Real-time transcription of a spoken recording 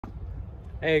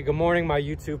Hey, good morning, my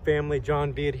YouTube family.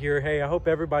 John Viet here. Hey, I hope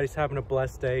everybody's having a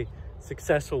blessed day,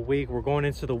 successful week. We're going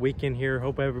into the weekend here.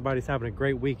 Hope everybody's having a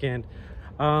great weekend.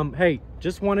 Hey,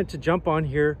 just wanted to jump on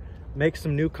here, make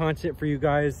some new content for you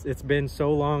guys. It's been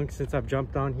so long since I've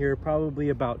jumped on here, probably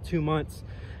about 2 months.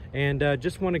 And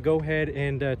just want to go ahead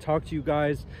and talk to you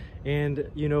guys. And,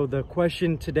 you know, the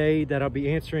question today that I'll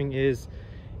be answering is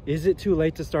it too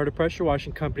late to start a pressure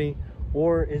washing company?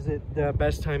 Or is it the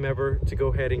best time ever to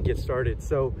go ahead and get started?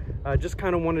 So just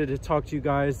kind of wanted to talk to you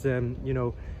guys, and you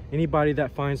know, anybody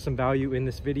that finds some value in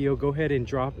this video, go ahead and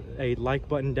drop a like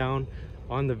button down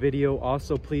on the video.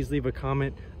 Also, please leave a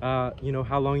comment, you know,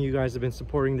 how long you guys have been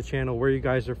supporting the channel, where you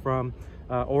guys are from,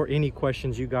 or any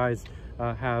questions you guys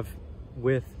have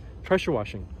with pressure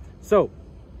washing. So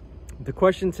the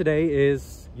question today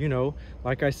is, you know,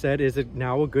 like I said, is it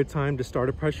now a good time to start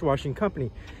a pressure washing company?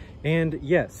 And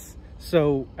yes.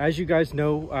 So as you guys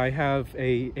know, I have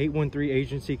a 813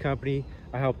 agency company.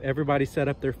 I help everybody set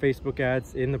up their Facebook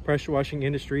ads in the pressure washing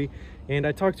industry. And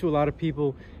I talk to a lot of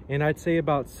people, and I'd say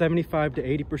about 75 to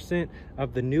 80%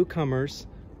 of the newcomers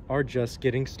are just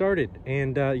getting started.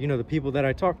 And you know, the people that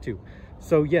I talk to.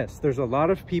 So yes, there's a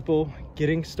lot of people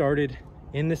getting started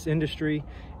in this industry.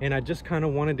 And I just kind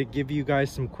of wanted to give you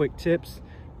guys some quick tips,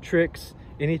 tricks,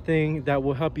 anything that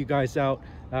will help you guys out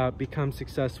become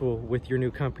successful with your new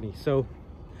company. So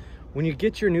when you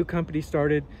get your new company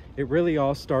started, it really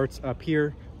all starts up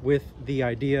here with the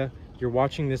idea. You're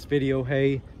watching this video,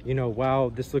 hey, you know,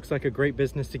 wow, this looks like a great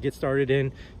business to get started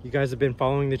in. You guys have been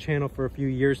following the channel for a few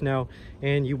years now,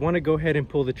 and you want to go ahead and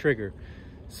pull the trigger.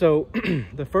 So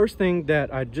the first thing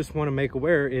that I just want to make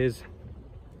aware is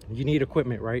you need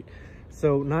equipment, right?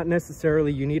 So not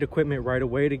necessarily you need equipment right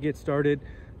away to get started,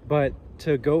 but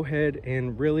to go ahead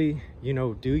and really, you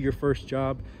know, do your first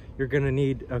job, you're going to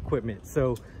need equipment.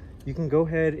 So you can go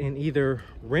ahead and either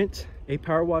rent a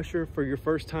power washer for your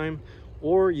first time,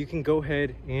 or you can go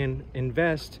ahead and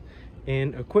invest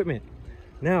in equipment.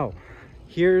 Now,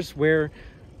 here's where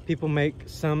people make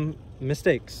some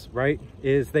mistakes, right?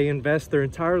 Is they invest their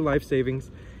entire life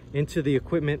savings into the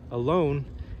equipment alone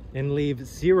and leave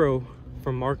zero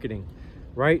for marketing,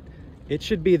 right? It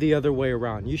should be the other way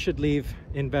around. You should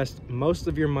invest most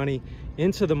of your money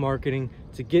into the marketing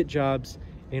to get jobs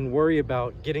and worry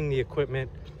about getting the equipment,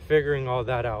 figuring all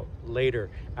that out later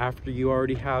after you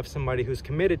already have somebody who's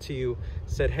committed to you,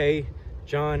 said, hey,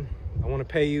 John, I want to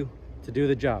pay you to do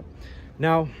the job.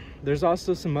 Now, there's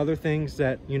also some other things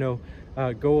that, you know,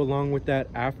 go along with that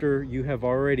after you have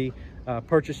already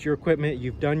purchased your equipment,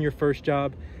 you've done your first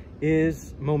job,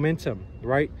 is momentum,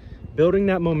 right? Building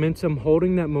that momentum,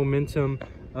 holding that momentum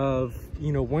of,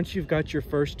 you know, once you've got your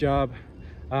first job,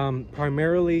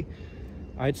 primarily,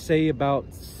 I'd say about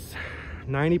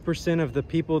 90% of the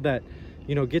people that,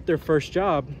 you know, get their first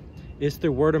job is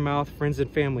through word of mouth, friends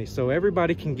and family. So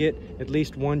everybody can get at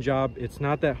least one job. It's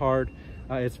not that hard.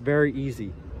 It's very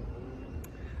easy.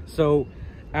 So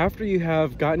after you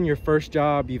have gotten your first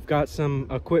job, you've got some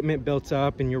equipment built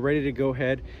up and you're ready to go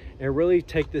ahead and really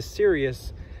take this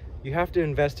serious, you have to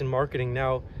invest in marketing.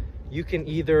 Now, you can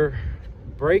either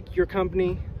break your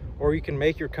company or you can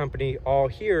make your company all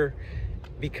here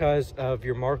because of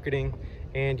your marketing,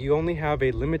 and you only have a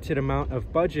limited amount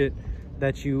of budget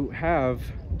that you have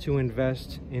to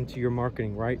invest into your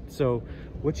marketing, right? So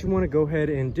what you want to go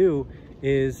ahead and do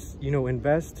is, you know,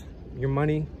 invest your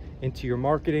money into your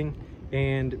marketing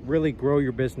and really grow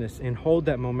your business and hold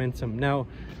that momentum. Now,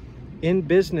 in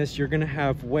business, you're going to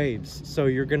have waves. So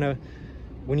you're going to,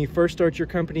 when you first start your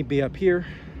company, be up here.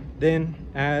 Then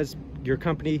as your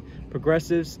company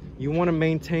progresses, you want to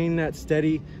maintain that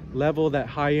steady level, that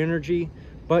high energy,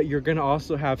 but you're going to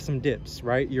also have some dips,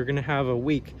 right? You're going to have a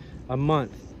week, a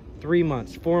month, 3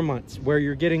 months, 4 months where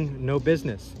you're getting no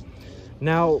business.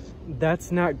 Now,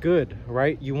 that's not good,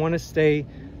 right? You want to stay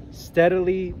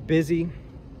steadily busy,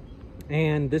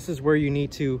 and this is where you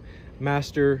need to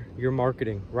master your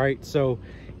marketing, right? So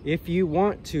if you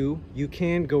want to, you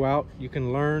can go out, you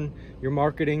can learn your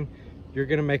marketing. You're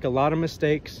going to make a lot of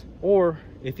mistakes. Or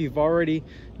if you've already,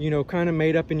 you know, kind of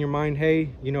made up in your mind, hey,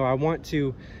 you know, I want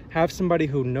to have somebody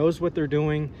who knows what they're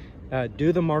doing,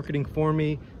 do the marketing for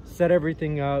me, set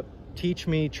everything up, teach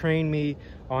me, train me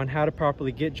on how to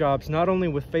properly get jobs, not only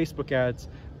with Facebook ads,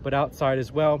 but outside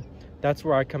as well. That's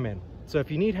where I come in. So if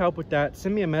you need help with that,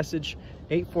 send me a message,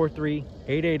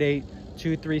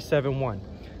 843-888-2371.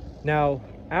 Now,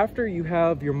 after you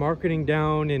have your marketing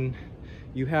down and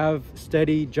you have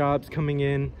steady jobs coming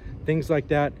in, things like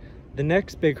that, the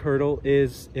next big hurdle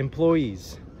is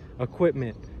employees,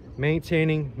 equipment,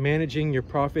 maintaining, managing your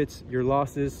profits, your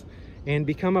losses, and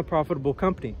become a profitable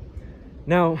company.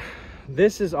 Now,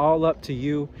 this is all up to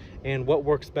you and what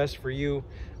works best for you.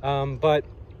 But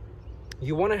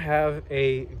you want to have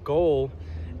a goal,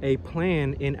 a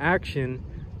plan in action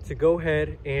to go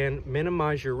ahead and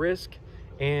minimize your risk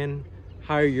and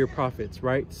higher your profits,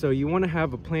 right? So you want to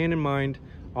have a plan in mind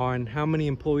on how many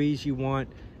employees you want,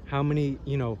 how many,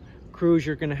 crews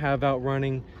you're going to have out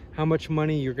running, how much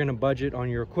money you're going to budget on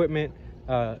your equipment,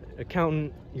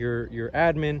 accountant, your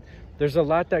admin. There's a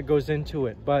lot that goes into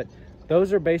it, but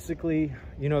those are basically,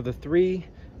 the three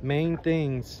main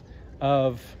things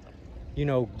of,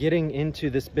 getting into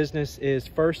this business is,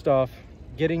 first off,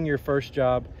 getting your first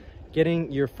job,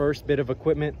 getting your first bit of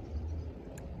equipment,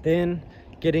 then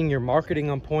getting your marketing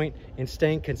on point and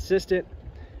staying consistent,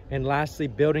 and lastly,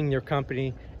 building your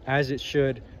company as it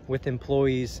should with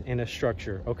employees and a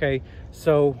structure. Okay,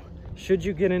 so should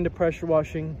you get into pressure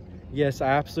washing? Yes, I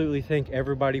absolutely think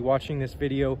everybody watching this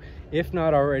video, if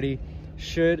not already,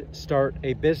 should start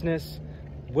a business.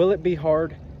 Will it be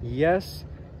hard? Yes,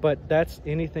 but that's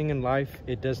anything in life.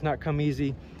 It does not come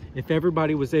easy. If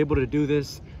everybody was able to do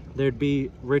this, there'd be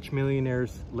rich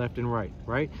millionaires left and right,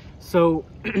 right? So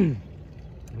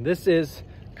this is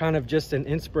kind of just an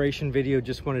inspiration video.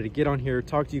 Just wanted to get on here,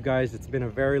 talk to you guys. It's been a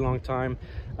very long time,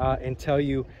 and tell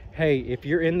you, hey, if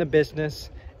you're in the business,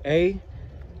 and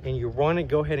you want to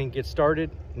go ahead and get started,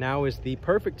 now is the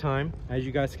perfect time. As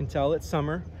you guys can tell, it's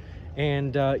summer.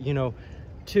 And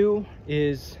two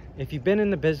is, if you've been in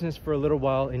the business for a little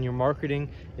while and your marketing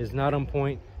is not on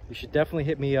point, you should definitely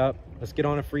hit me up. Let's get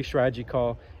on a free strategy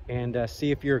call and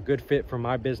see if you're a good fit for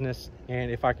my business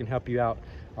and if I can help you out.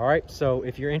 All right, so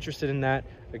if you're interested in that,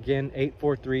 again,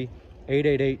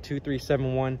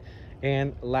 843-888-2371.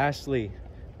 And lastly,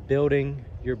 building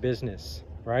your business,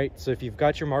 right? So if you've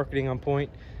got your marketing on point,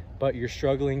 but you're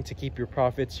struggling to keep your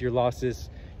profits, your losses,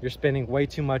 you're spending way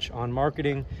too much on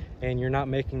marketing and you're not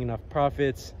making enough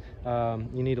profits,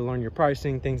 you need to learn your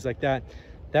pricing, things like that.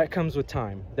 That comes with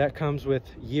time. That comes with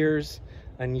years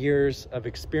and years of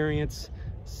experience,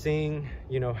 seeing,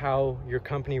 how your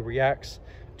company reacts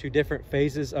to different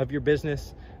phases of your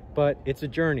business. But it's a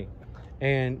journey,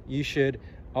 and you should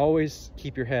always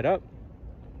keep your head up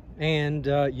and,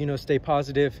 stay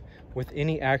positive with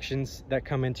any actions that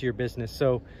come into your business.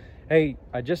 So, hey,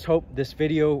 I just hope this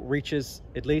video reaches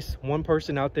at least one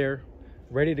person out there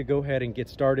ready to go ahead and get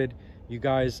started. You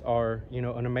guys are,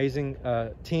 an amazing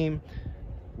team.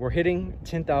 We're hitting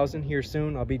 10,000 here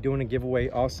soon. I'll be doing a giveaway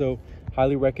also.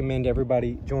 Highly recommend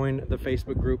everybody join the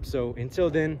Facebook group. So until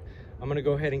then, I'm gonna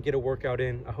go ahead and get a workout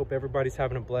in. I hope everybody's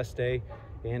having a blessed day,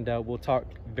 and we'll talk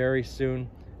very soon.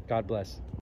 God bless.